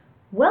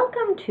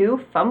Welcome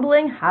to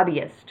Fumbling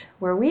Hobbyist,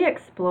 where we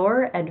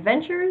explore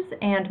adventures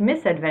and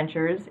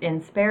misadventures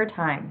in spare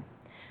time.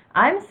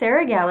 I'm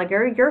Sarah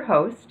Gallagher, your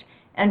host,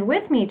 and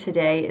with me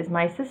today is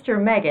my sister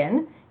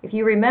Megan. If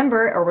you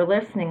remember or were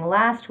listening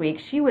last week,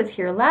 she was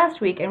here last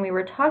week and we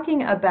were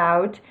talking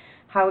about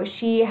how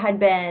she had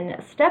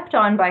been stepped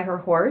on by her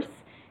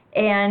horse,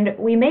 and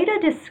we made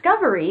a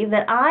discovery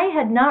that I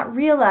had not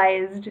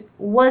realized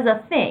was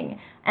a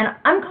thing. And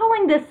I'm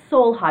calling this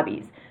soul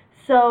hobbies.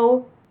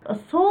 So a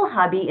soul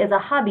hobby is a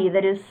hobby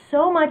that is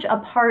so much a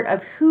part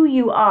of who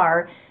you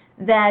are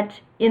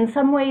that in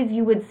some ways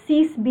you would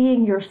cease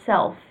being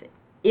yourself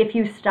if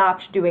you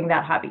stopped doing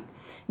that hobby.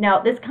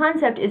 Now, this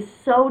concept is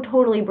so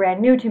totally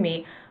brand new to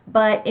me,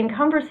 but in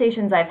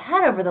conversations I've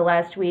had over the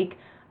last week,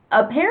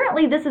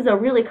 apparently this is a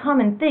really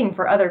common thing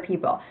for other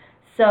people.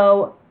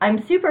 So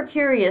I'm super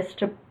curious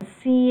to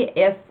see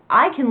if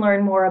I can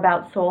learn more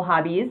about soul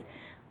hobbies,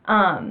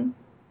 and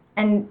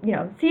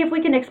see if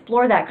we can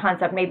explore that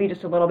concept maybe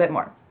just a little bit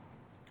more.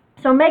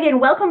 So Megan,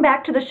 welcome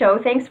back to the show.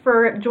 Thanks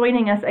for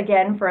joining us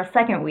again for a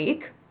second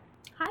week.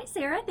 Hi,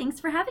 Sarah.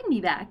 Thanks for having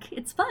me back.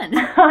 It's fun.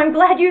 I'm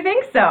glad you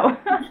think so.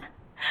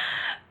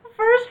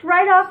 First,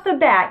 right off the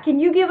bat,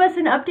 can you give us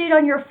an update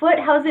on your foot?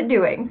 How's it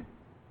doing?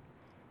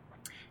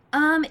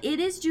 It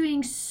is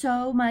doing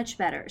so much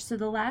better. So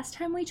the last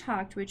time we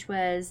talked, which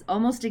was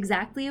almost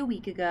exactly a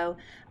week ago,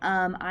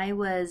 I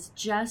was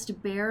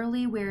just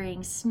barely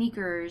wearing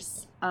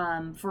sneakers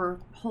for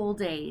whole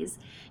days.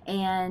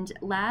 And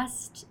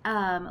last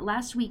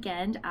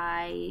weekend,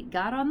 I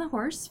got on the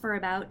horse for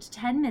about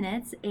 10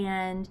 minutes,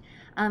 and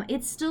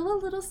it's still a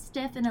little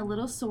stiff and a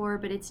little sore,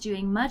 but it's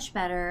doing much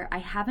better. I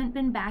haven't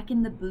been back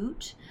in the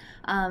boot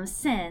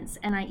since,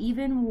 and I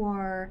even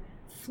wore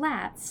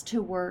flats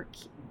to work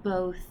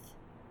both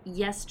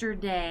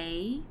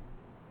yesterday,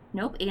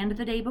 and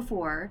the day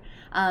before.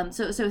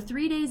 So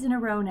 3 days in a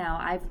row now,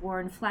 I've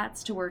worn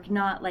flats to work,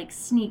 not like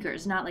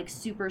sneakers, not like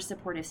super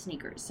supportive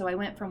sneakers. So I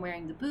went from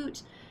wearing the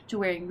boot to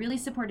wearing really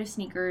supportive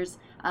sneakers,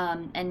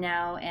 and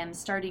now am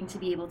starting to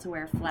be able to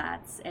wear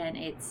flats, and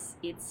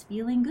it's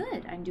feeling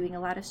good. I'm doing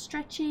a lot of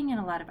stretching and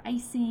a lot of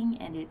icing,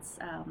 and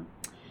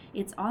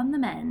it's on the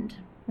mend.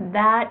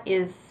 That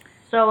is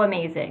so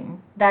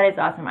amazing. That is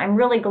awesome. I'm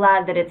really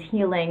glad that it's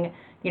healing,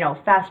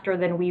 faster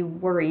than we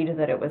worried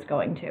that it was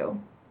going to.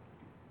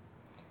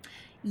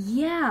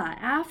 Yeah,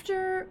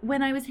 after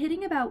when I was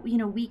hitting about,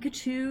 week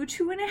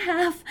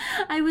 2.5,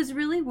 I was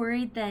really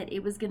worried that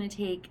it was going to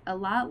take a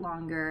lot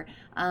longer,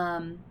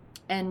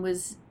 and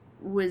was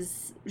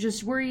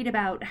just worried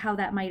about how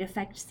that might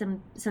affect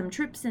some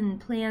trips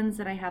and plans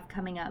that I have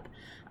coming up.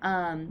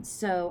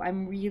 So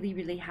I'm really,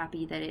 really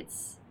happy that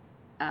it's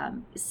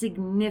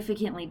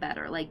significantly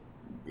better. Like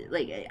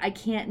I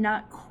can't,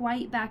 not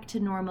quite back to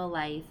normal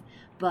life,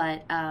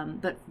 but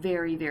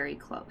very, very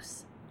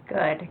close.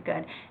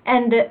 Good.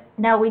 And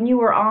now when you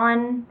were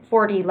on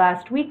 40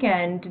 last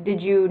weekend, did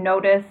you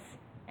notice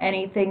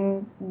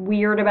anything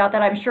weird about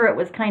that? I'm sure it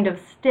was kind of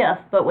stiff,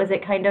 but was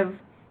it kind of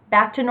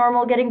back to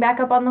normal getting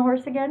back up on the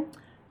horse again?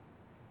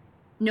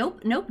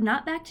 Nope,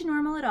 not back to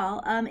normal at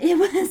all. It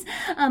was,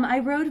 I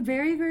rode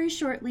very, very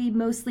shortly,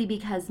 mostly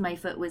because my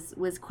foot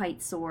was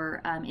quite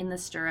sore in the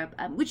stirrup,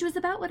 which was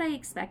about what I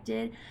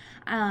expected.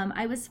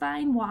 I was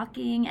fine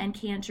walking and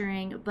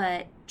cantering,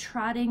 but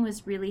trotting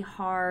was really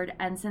hard.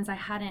 And since I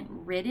hadn't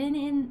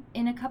ridden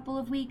in a couple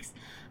of weeks,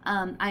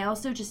 I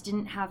also just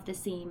didn't have the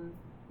same,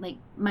 like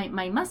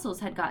my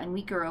muscles had gotten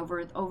weaker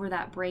over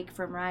that break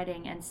from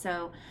riding. And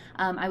so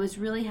I was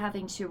really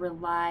having to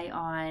rely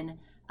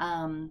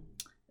on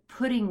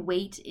putting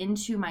weight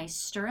into my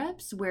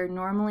stirrups, where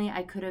normally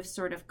I could have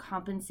sort of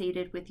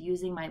compensated with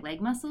using my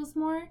leg muscles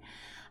more,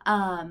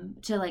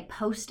 to like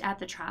post at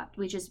the trot,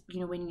 which is,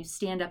 when you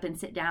stand up and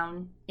sit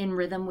down in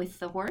rhythm with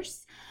the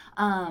horse.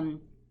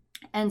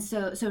 And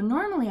so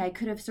normally I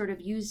could have sort of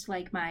used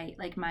like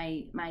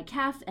my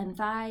calf and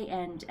thigh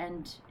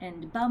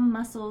and bum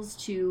muscles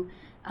to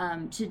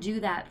do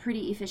that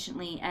pretty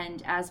efficiently.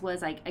 And as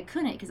was, I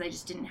couldn't, because I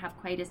just didn't have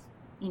quite as,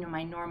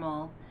 my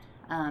normal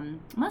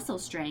muscle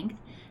strength.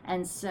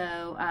 And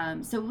so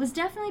it was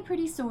definitely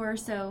pretty sore.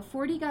 So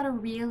 40 got a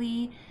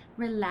really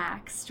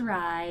relaxed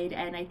ride,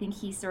 and I think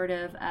he sort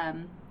of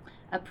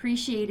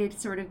appreciated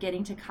sort of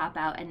getting to cop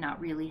out and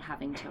not really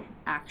having to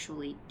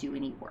actually do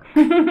any work.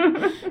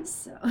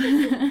 So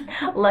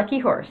Lucky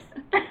horse.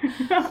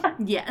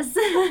 Yes.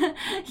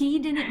 He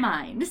didn't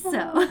mind.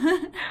 So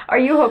Are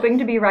you hoping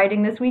to be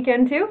riding this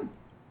weekend too?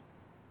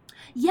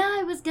 Yeah,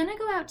 I was gonna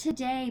go out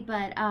today,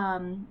 but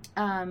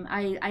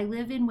I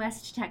live in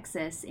West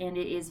Texas, and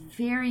it is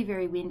very,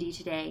 very windy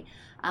today.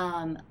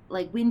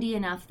 Like windy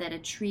enough that a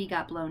tree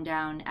got blown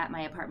down at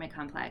my apartment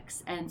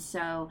complex, and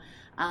so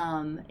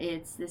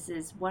this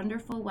is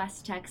wonderful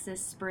West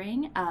Texas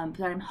spring.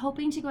 But I'm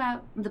hoping to go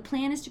out. The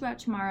plan is to go out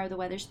tomorrow. The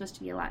weather's supposed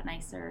to be a lot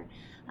nicer.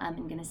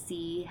 I'm gonna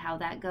see how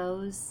that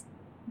goes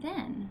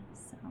then.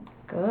 So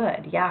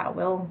Good. Yeah,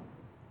 we'll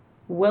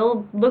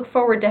look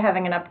forward to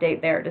having an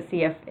update there to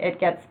see if it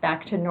gets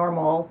back to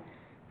normal,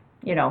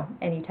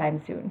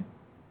 anytime soon.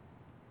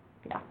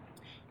 Yeah.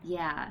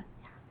 Yeah.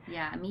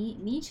 Yeah,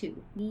 me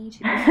too. Me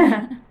too.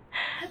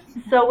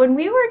 So when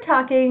we were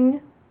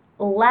talking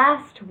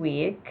last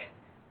week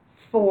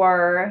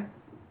for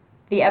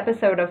the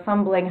episode of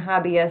Fumbling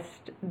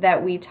Hobbyist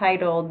that we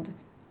titled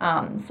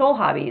Soul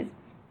Hobbies,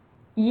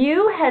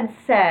 you had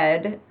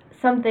said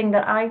something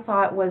that I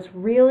thought was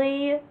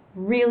really,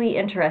 really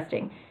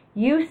interesting.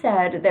 You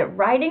said that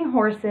riding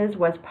horses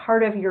was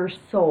part of your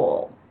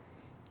soul.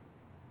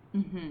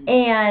 Mm-hmm.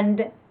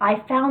 And I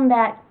found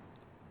that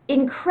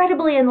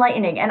incredibly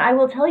enlightening. And I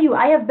will tell you,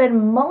 I have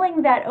been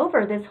mulling that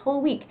over this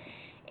whole week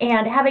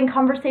and having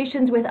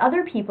conversations with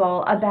other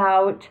people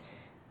about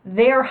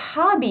their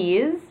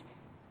hobbies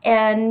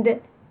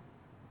and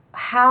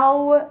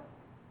how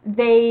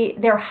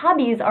their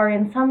hobbies are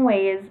in some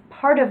ways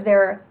part of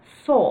their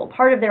soul,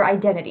 part of their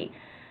identity.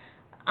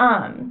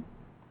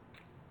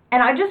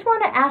 And I just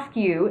want to ask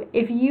you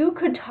if you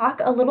could talk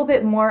a little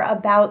bit more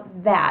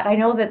about that. I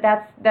know that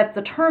that's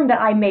a term that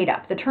I made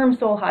up. The term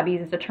soul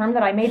hobbies is a term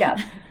that I made up.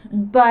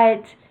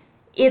 But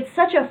it's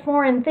such a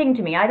foreign thing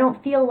to me. I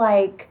don't feel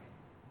like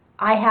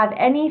I have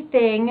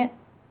anything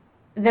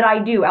that I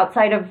do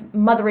outside of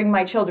mothering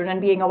my children and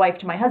being a wife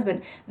to my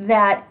husband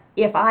that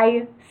if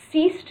I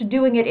ceased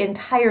doing it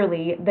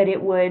entirely, that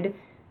it would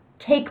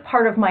take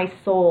part of my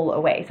soul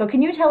away. So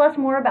can you tell us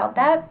more about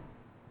that?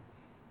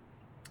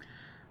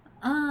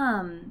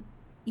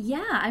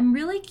 Yeah, I'm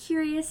really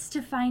curious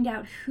to find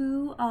out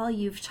who all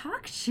you've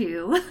talked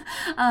to,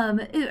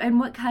 and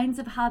what kinds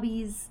of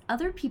hobbies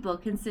other people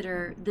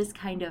consider this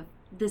kind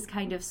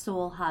of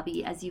soul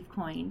hobby, as you've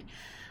coined.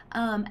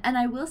 And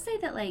I will say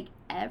that like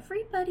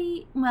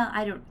everybody, well,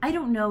 I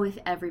don't know if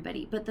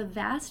everybody, but the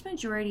vast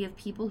majority of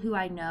people who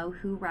I know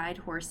who ride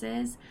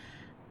horses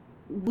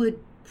would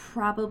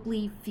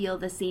probably feel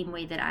the same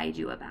way that I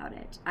do about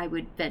it, I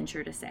would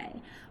venture to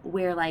say,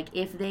 where like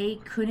if they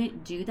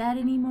couldn't do that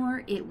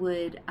anymore, it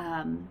would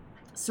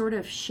sort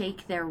of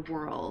shake their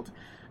world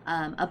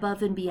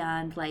above and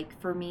beyond. Like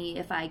for me,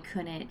 if I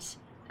couldn't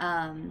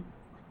I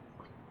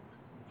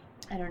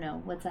don't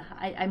know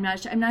I'm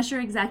not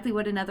sure exactly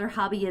what another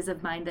hobby is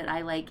of mine that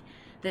I like,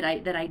 that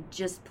I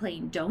just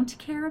plain don't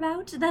care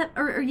about, that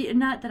or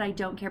not that I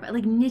don't care about.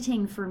 Like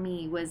knitting for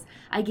me was,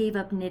 I gave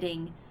up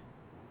knitting,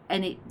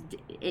 and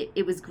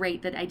it was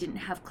great that I didn't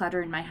have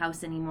clutter in my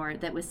house anymore.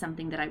 That was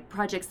something that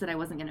projects that I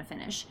wasn't going to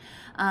finish.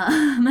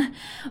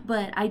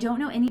 But I don't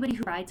know anybody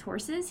who rides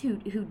horses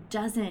who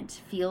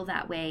doesn't feel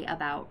that way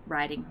about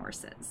riding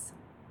horses.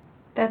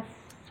 That's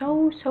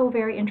so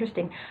very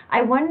interesting.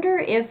 I wonder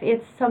if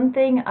it's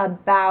something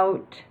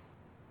about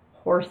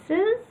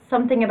horses,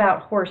 something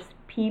about horse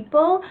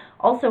people.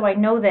 Also, I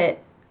know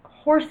that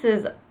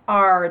horses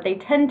they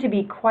tend to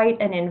be quite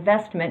an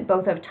investment,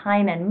 both of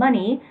time and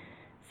money.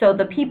 So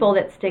the people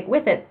that stick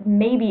with it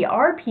maybe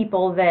are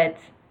people that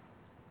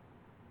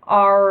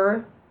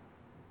are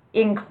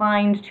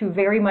inclined to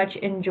very much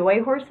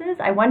enjoy horses.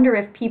 I wonder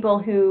if people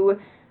who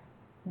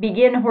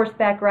begin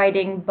horseback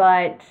riding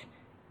but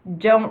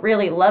don't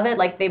really love it,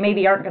 like they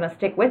maybe aren't going to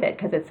stick with it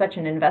because it's such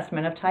an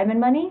investment of time and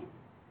money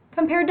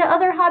compared to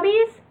other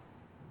hobbies.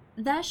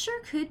 That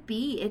sure could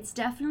be. It's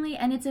definitely,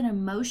 and it's an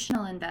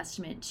emotional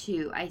investment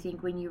too, I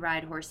think, when you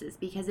ride horses,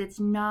 because it's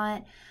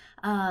not,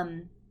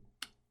 and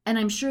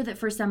I'm sure that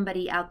for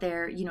somebody out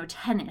there,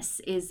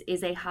 tennis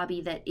is a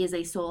hobby that is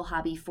a soul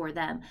hobby for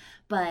them.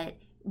 But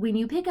when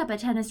you pick up a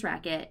tennis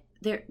racket,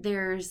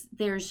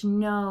 there's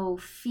no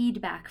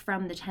feedback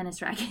from the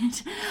tennis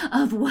racket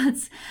of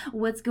what's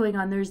going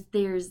on.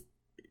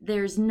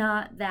 There's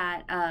not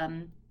that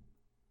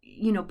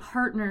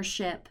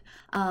partnership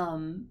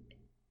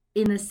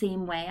in the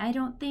same way, I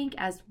don't think,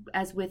 as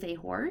with a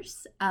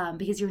horse,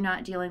 because you're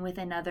not dealing with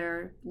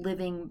another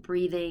living,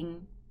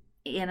 breathing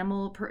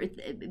animal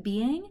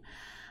being.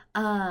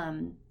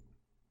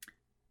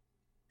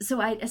 So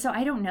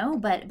I don't know,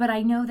 but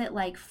I know that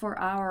like for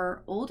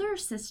our older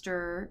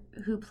sister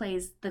who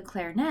plays the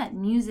clarinet,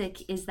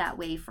 music is that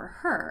way for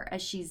her,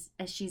 as she's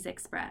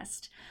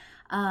expressed,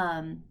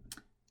 and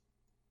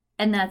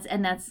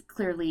that's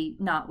clearly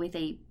not with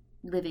a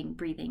living,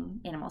 breathing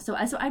animal. So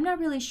I'm not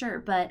really sure,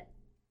 but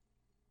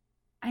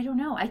I don't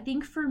know. I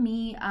think for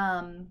me,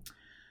 I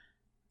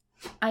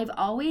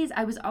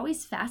was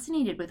always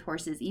fascinated with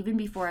horses even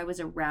before I was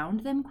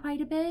around them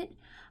quite a bit.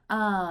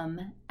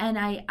 And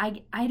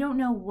I don't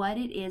know what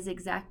it is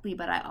exactly,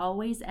 but I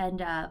always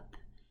end up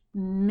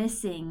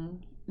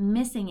missing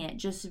it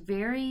just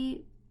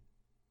very,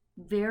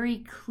 very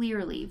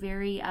clearly,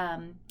 very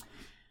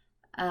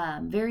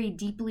very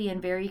deeply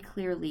and very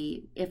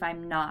clearly if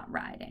I'm not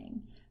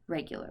riding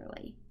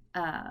regularly.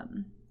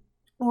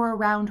 Or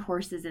around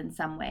horses in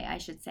some way, I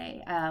should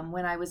say.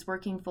 When I was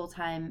working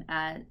full-time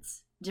at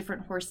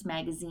different horse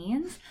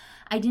magazines,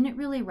 I didn't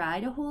really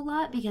ride a whole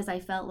lot because I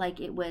felt like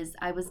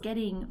I was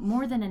getting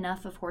more than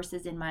enough of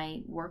horses in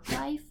my work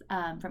life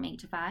from 8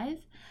 to 5.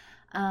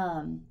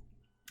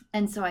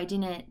 And so I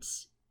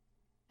didn't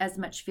as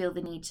much feel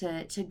the need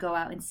to go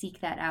out and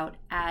seek that out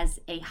as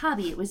a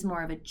hobby. It was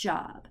more of a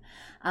job.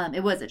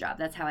 It was a job.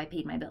 That's how I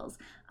paid my bills.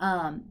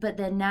 But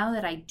then now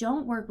that I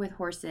don't work with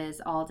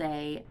horses all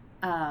day,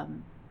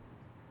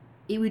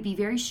 it would be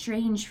very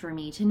strange for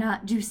me to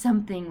not do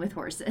something with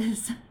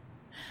horses.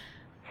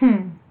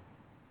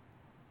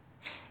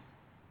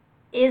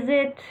 Is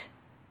it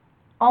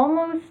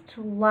almost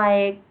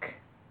like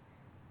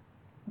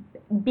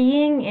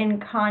being in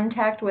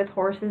contact with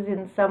horses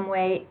in some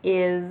way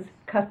is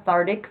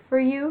cathartic for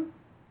you?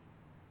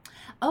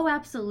 Oh,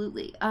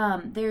 absolutely.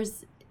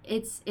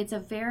 It's a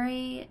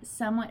very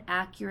somewhat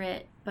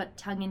accurate but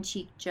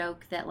tongue-in-cheek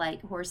joke that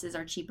like horses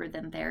are cheaper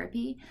than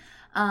therapy,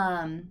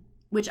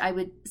 which I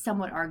would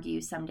somewhat argue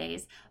some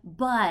days.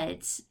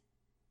 But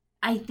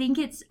I think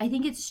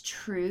it's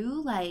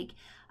true. Like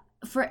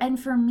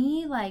for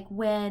me, like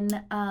when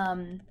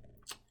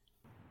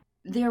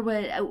there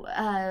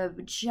was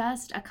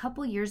just a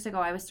couple years ago,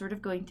 I was sort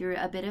of going through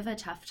a bit of a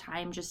tough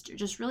time,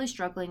 just really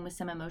struggling with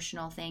some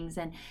emotional things,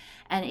 and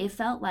it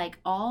felt like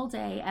all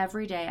day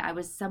every day I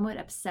was somewhat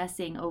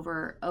obsessing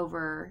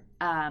over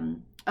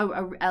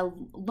a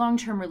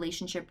long-term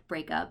relationship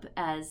breakup,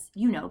 as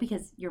you know,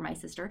 because you're my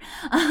sister,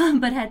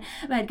 but had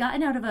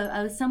gotten out of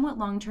a somewhat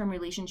long-term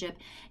relationship,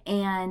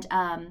 and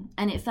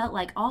it felt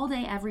like all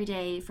day every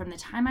day from the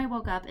time I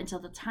woke up until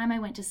the time I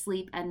went to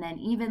sleep, and then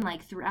even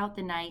like throughout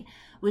the night,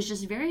 was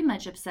just very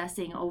much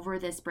obsessing over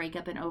this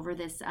breakup and over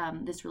this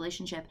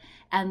relationship.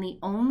 And the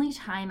only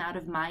time out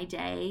of my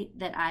day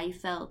that I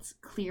felt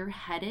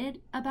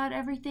clear-headed about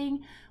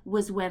everything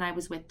was when I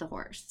was with the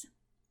horse.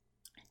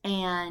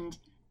 And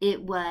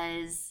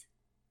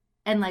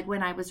like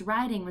when I was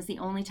riding was the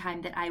only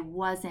time that I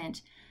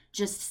wasn't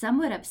just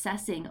somewhat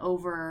obsessing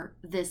over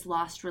this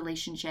lost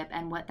relationship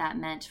and what that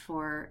meant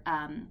for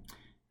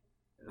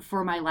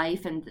my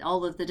life and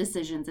all of the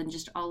decisions and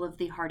just all of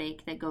the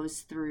heartache that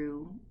goes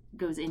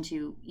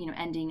into,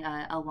 ending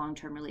a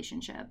long-term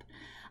relationship.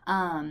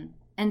 And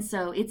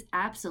so it's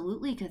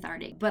absolutely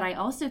cathartic. But I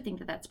also think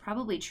that that's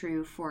probably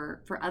true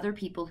for other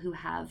people who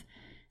have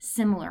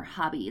similar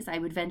hobbies. I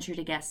would venture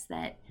to guess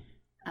that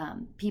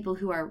people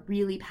who are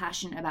really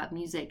passionate about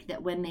music,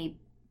 that when they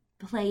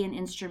play an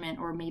instrument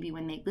or maybe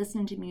when they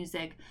listen to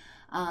music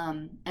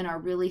and are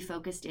really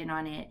focused in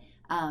on it,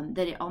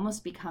 that it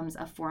almost becomes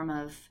a form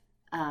of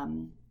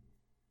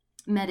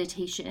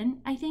meditation,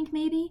 I think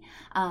maybe,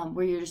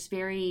 where you're just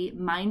very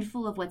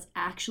mindful of what's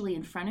actually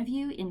in front of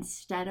you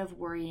instead of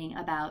worrying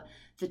about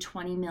the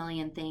 20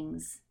 million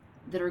things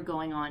that are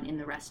going on in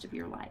the rest of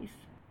your life.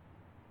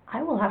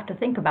 I will have to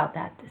think about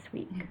that this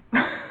week.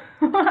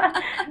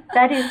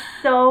 That is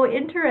so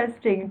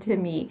interesting to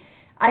me.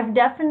 I've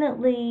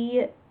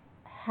definitely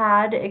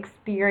had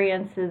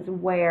experiences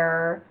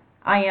where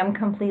I am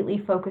completely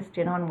focused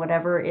in on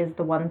whatever is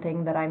the one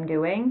thing that I'm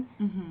doing.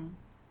 Mm-hmm.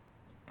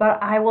 But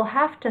I will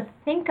have to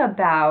think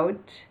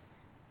about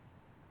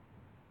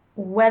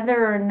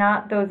whether or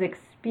not those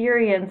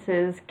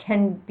experiences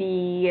can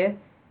be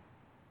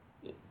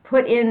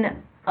put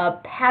in a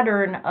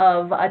pattern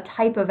of a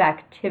type of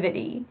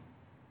activity.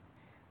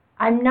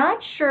 I'm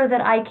not sure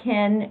that I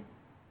can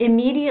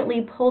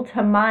immediately pull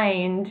to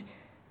mind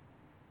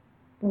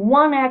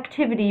one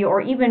activity or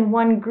even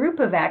one group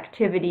of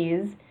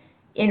activities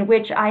in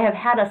which I have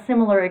had a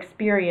similar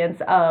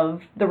experience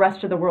of the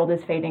rest of the world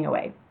is fading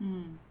away.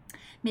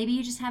 Maybe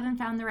you just haven't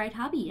found the right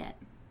hobby yet.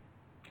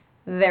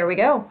 There we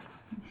go.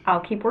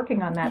 I'll keep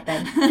working on that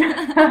then.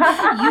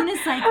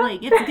 Unicycling.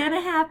 It's going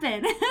to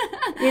happen.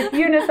 It's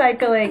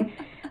unicycling.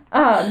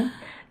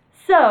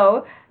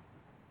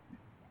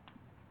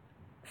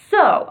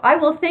 So I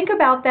will think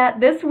about that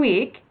this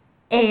week,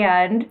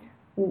 and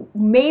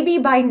maybe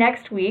by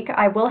next week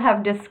I will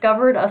have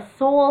discovered a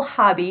soul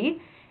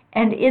hobby.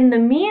 And in the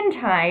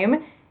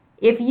meantime,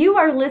 if you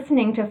are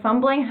listening to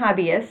Fumbling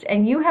Hobbyist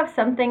and you have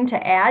something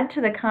to add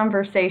to the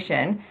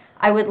conversation,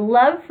 I would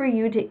love for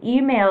you to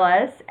email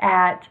us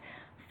at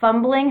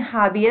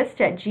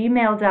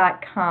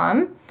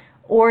fumblinghobbyist@gmail.com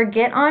or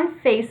get on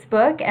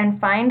Facebook and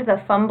find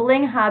the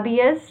Fumbling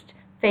Hobbyist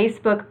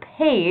Facebook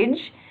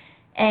page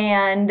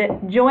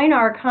and join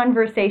our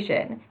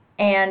conversation.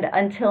 And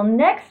until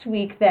next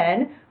week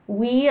then,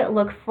 we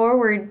look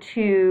forward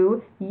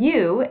to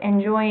you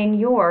enjoying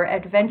your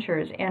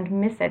adventures and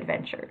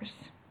misadventures.